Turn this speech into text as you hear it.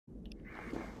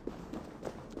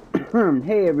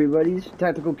Hey everybody, this is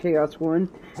Tactical Chaos 1,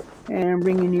 and I'm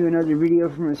bringing you another video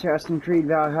from Assassin's Creed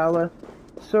Valhalla.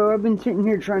 So I've been sitting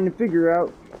here trying to figure out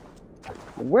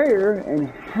where and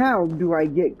how do I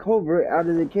get Coelbert out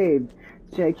of the cave.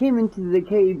 See, I came into the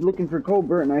cave looking for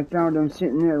Coelbert and I found him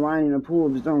sitting there lying in a pool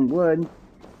of his own blood.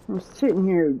 I'm sitting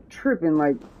here tripping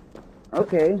like,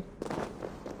 okay,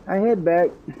 I head back.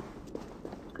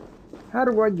 How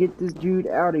do I get this dude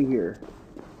out of here?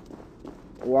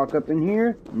 Walk up in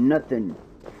here, nothing.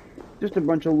 Just a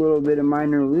bunch of little bit of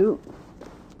minor loot.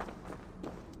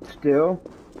 Still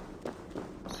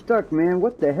stuck, man.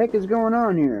 What the heck is going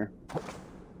on here?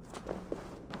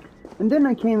 And then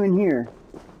I came in here.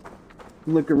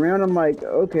 Look around, I'm like,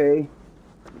 okay,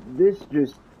 this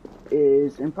just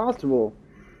is impossible.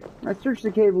 I searched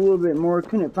the cave a little bit more,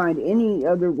 couldn't find any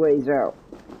other ways out.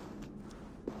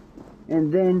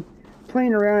 And then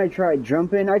playing around, I tried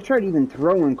jumping. I tried even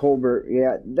throwing Coelbert.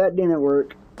 Yeah, that didn't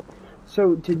work.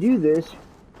 So to do this,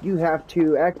 you have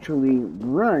to actually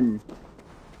run.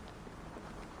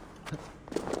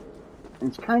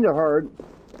 It's kind of hard.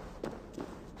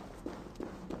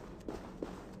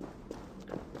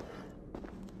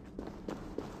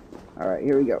 Alright,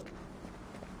 here we go.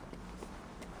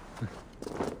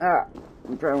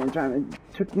 I'm trying one time.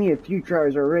 It took me a few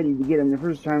tries already to get him the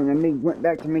first time, and I went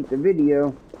back to make the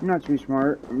video. Not too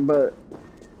smart, but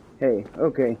hey,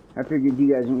 okay. I figured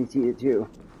you guys need to see it too.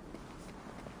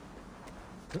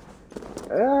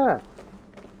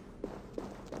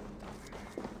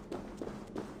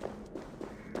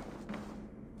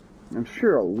 I'm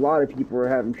sure a lot of people are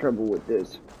having trouble with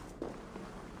this.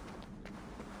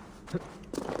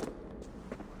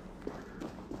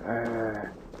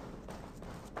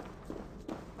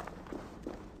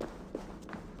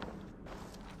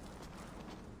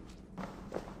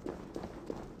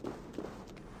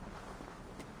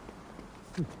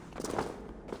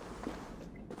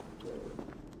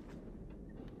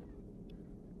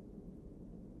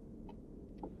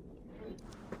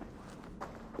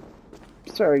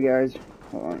 Sorry guys,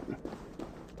 hold on.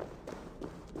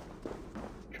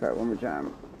 Try it one more time.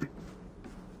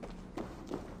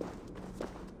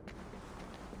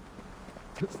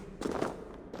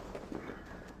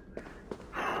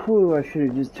 Whew, I should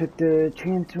have just took the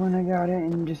chance when I got it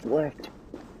and just left.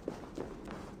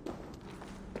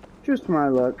 Just my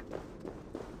luck.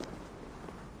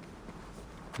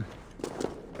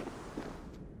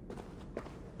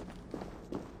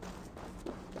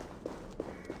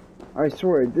 I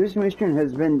swear, this mission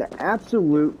has been the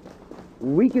absolute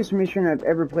weakest mission I've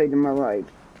ever played in my life.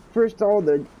 First all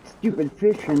the stupid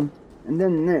fishing, and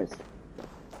then this.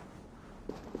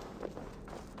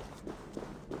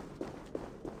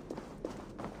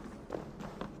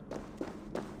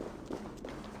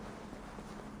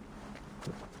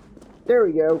 There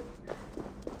we go.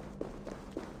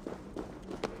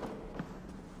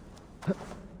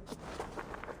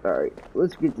 Alright,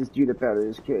 let's get this dude up out of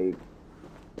this cave.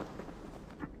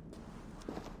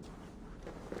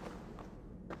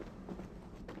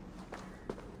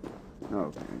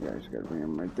 Okay, I just gotta bring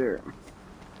him right there.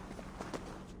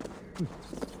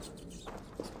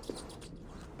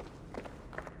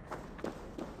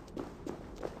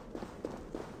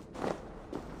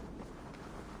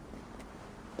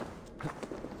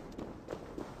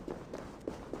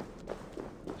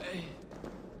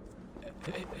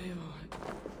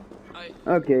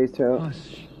 Okay, so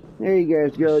there you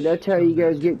guys go. That's how you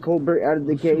guys get Coelbert out of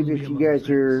the cave if you guys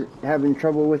are having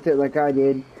trouble with it like I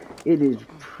did. It is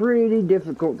pretty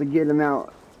difficult to get him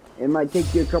out. It might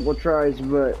take you a couple tries,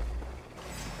 but